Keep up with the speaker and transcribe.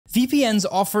VPNs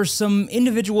offer some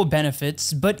individual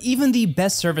benefits, but even the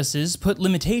best services put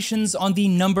limitations on the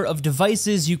number of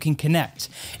devices you can connect.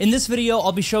 In this video,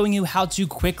 I'll be showing you how to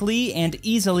quickly and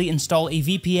easily install a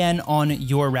VPN on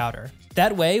your router.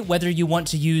 That way, whether you want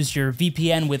to use your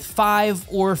VPN with 5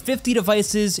 or 50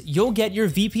 devices, you'll get your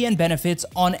VPN benefits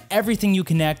on everything you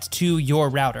connect to your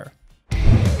router.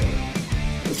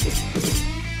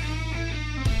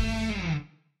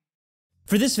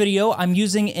 For this video, I'm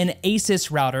using an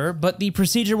ASUS router, but the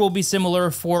procedure will be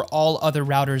similar for all other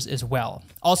routers as well.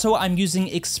 Also, I'm using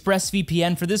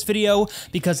ExpressVPN for this video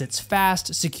because it's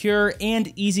fast, secure,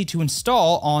 and easy to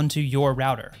install onto your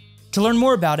router. To learn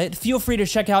more about it, feel free to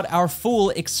check out our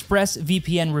full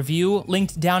ExpressVPN review,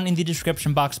 linked down in the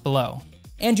description box below.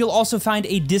 And you'll also find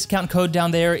a discount code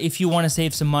down there if you want to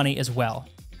save some money as well.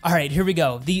 Alright, here we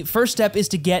go. The first step is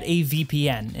to get a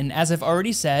VPN, and as I've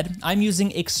already said, I'm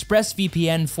using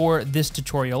ExpressVPN for this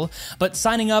tutorial, but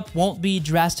signing up won't be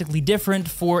drastically different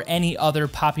for any other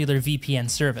popular VPN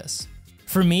service.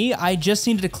 For me, I just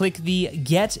needed to click the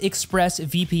Get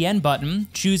ExpressVPN button,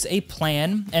 choose a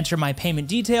plan, enter my payment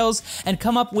details, and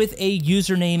come up with a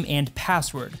username and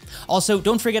password. Also,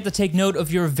 don't forget to take note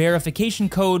of your verification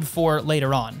code for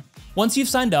later on. Once you've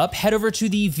signed up, head over to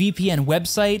the VPN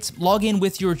website, log in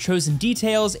with your chosen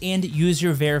details, and use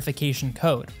your verification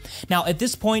code. Now, at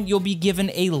this point, you'll be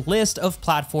given a list of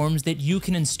platforms that you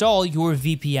can install your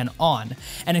VPN on,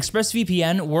 and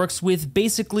ExpressVPN works with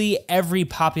basically every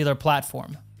popular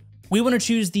platform. We want to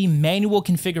choose the manual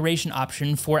configuration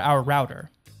option for our router.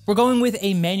 We're going with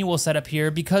a manual setup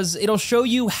here because it'll show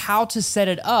you how to set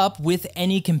it up with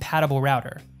any compatible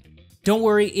router. Don't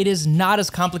worry, it is not as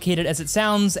complicated as it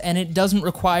sounds, and it doesn't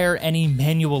require any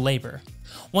manual labor.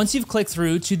 Once you've clicked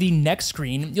through to the next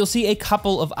screen, you'll see a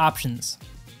couple of options.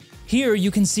 Here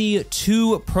you can see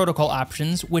two protocol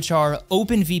options, which are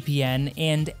OpenVPN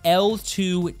and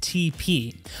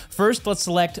L2TP. First, let's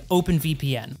select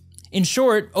OpenVPN. In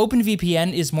short,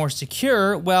 OpenVPN is more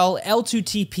secure, while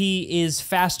L2TP is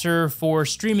faster for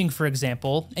streaming, for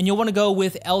example, and you'll want to go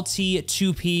with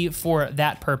LT2P for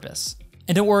that purpose.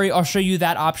 And don't worry, I'll show you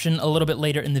that option a little bit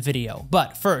later in the video.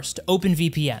 But first,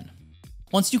 OpenVPN.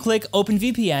 Once you click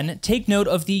OpenVPN, take note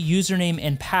of the username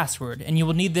and password, and you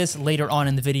will need this later on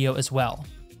in the video as well.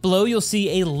 Below, you'll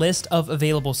see a list of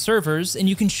available servers, and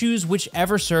you can choose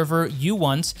whichever server you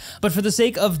want, but for the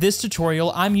sake of this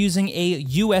tutorial, I'm using a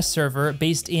US server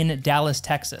based in Dallas,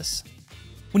 Texas.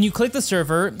 When you click the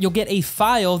server, you'll get a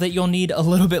file that you'll need a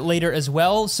little bit later as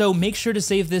well, so make sure to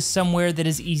save this somewhere that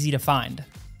is easy to find.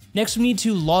 Next, we need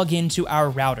to log into our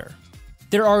router.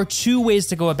 There are two ways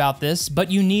to go about this, but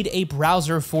you need a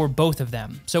browser for both of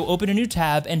them. So open a new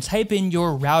tab and type in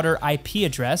your router IP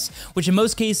address, which in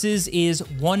most cases is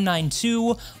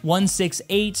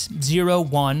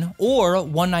 192.168.0.1 or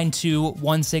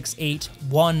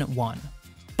 192.168.1.1.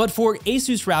 But for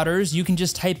ASUS routers, you can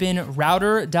just type in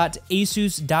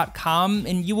router.asus.com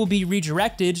and you will be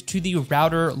redirected to the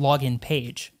router login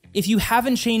page. If you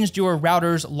haven't changed your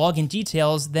router's login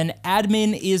details, then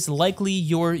admin is likely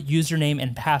your username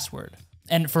and password.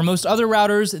 And for most other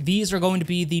routers, these are going to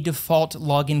be the default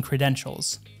login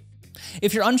credentials.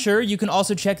 If you're unsure, you can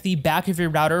also check the back of your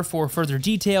router for further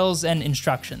details and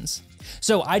instructions.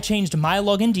 So I changed my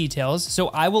login details, so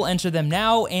I will enter them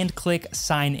now and click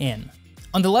Sign In.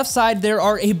 On the left side, there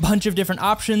are a bunch of different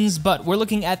options, but we're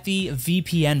looking at the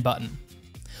VPN button.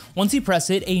 Once you press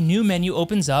it, a new menu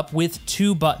opens up with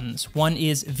two buttons. One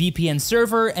is VPN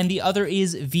Server and the other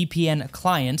is VPN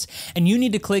Client, and you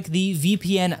need to click the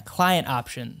VPN Client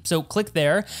option. So click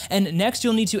there, and next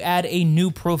you'll need to add a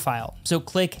new profile. So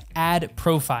click Add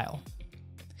Profile.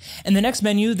 In the next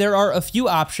menu, there are a few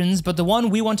options, but the one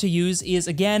we want to use is,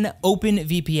 again,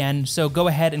 OpenVPN, so go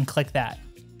ahead and click that.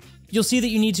 You'll see that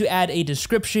you need to add a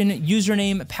description,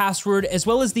 username, password, as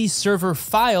well as the server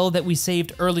file that we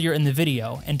saved earlier in the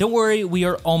video. And don't worry, we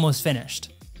are almost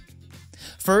finished.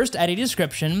 First, add a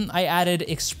description. I added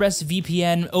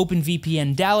ExpressVPN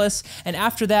OpenVPN Dallas, and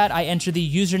after that, I enter the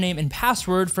username and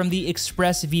password from the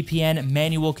ExpressVPN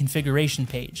manual configuration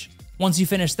page. Once you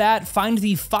finish that, find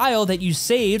the file that you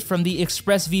saved from the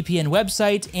ExpressVPN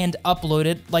website and upload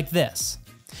it like this.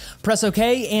 Press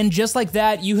OK, and just like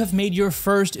that, you have made your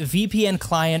first VPN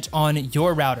client on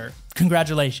your router.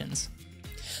 Congratulations.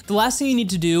 The last thing you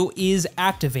need to do is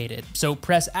activate it. So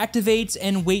press Activate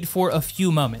and wait for a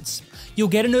few moments. You'll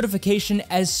get a notification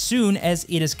as soon as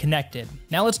it is connected.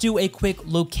 Now let's do a quick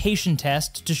location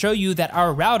test to show you that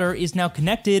our router is now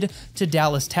connected to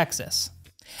Dallas, Texas.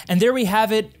 And there we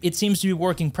have it. It seems to be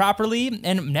working properly.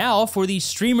 And now for the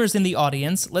streamers in the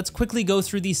audience, let's quickly go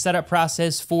through the setup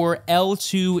process for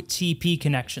L2TP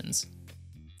connections.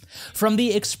 From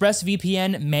the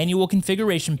ExpressVPN manual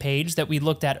configuration page that we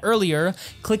looked at earlier,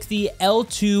 click the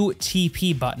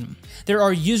L2TP button. There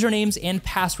are usernames and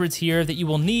passwords here that you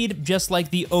will need, just like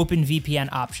the OpenVPN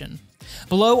option.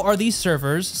 Below are these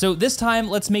servers, so this time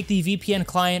let's make the VPN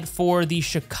client for the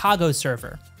Chicago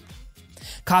server.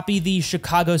 Copy the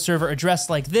Chicago server address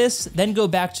like this, then go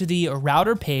back to the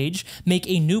router page, make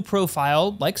a new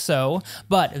profile like so,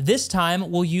 but this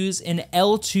time we'll use an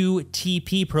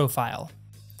L2TP profile.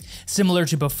 Similar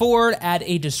to before, add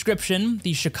a description,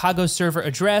 the Chicago server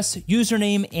address,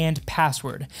 username, and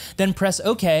password. Then press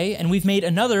OK, and we've made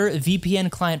another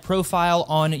VPN client profile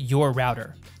on your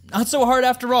router. Not so hard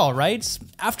after all, right?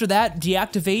 After that,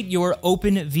 deactivate your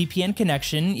OpenVPN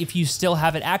connection if you still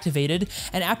have it activated,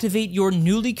 and activate your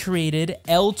newly created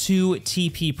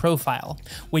L2TP profile.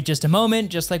 Wait just a moment,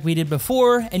 just like we did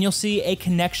before, and you'll see a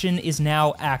connection is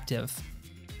now active.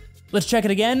 Let's check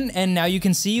it again, and now you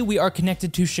can see we are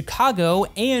connected to Chicago,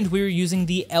 and we're using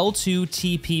the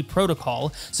L2TP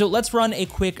protocol. So let's run a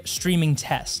quick streaming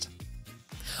test.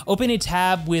 Open a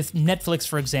tab with Netflix,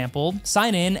 for example,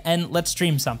 sign in, and let's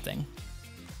stream something.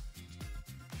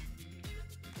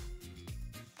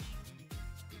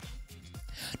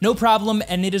 No problem,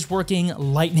 and it is working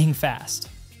lightning fast.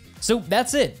 So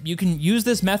that's it. You can use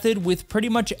this method with pretty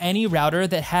much any router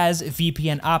that has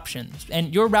VPN options,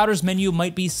 and your router's menu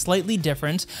might be slightly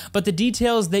different, but the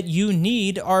details that you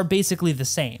need are basically the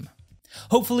same.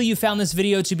 Hopefully you found this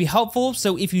video to be helpful,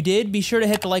 so if you did, be sure to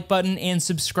hit the like button and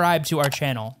subscribe to our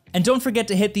channel. And don't forget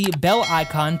to hit the bell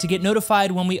icon to get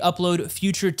notified when we upload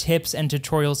future tips and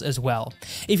tutorials as well.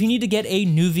 If you need to get a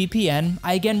new VPN,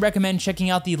 I again recommend checking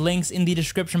out the links in the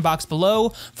description box below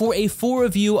for a full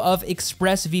review of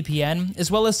ExpressVPN,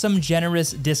 as well as some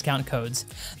generous discount codes.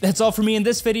 That's all for me in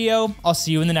this video. I'll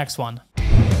see you in the next one.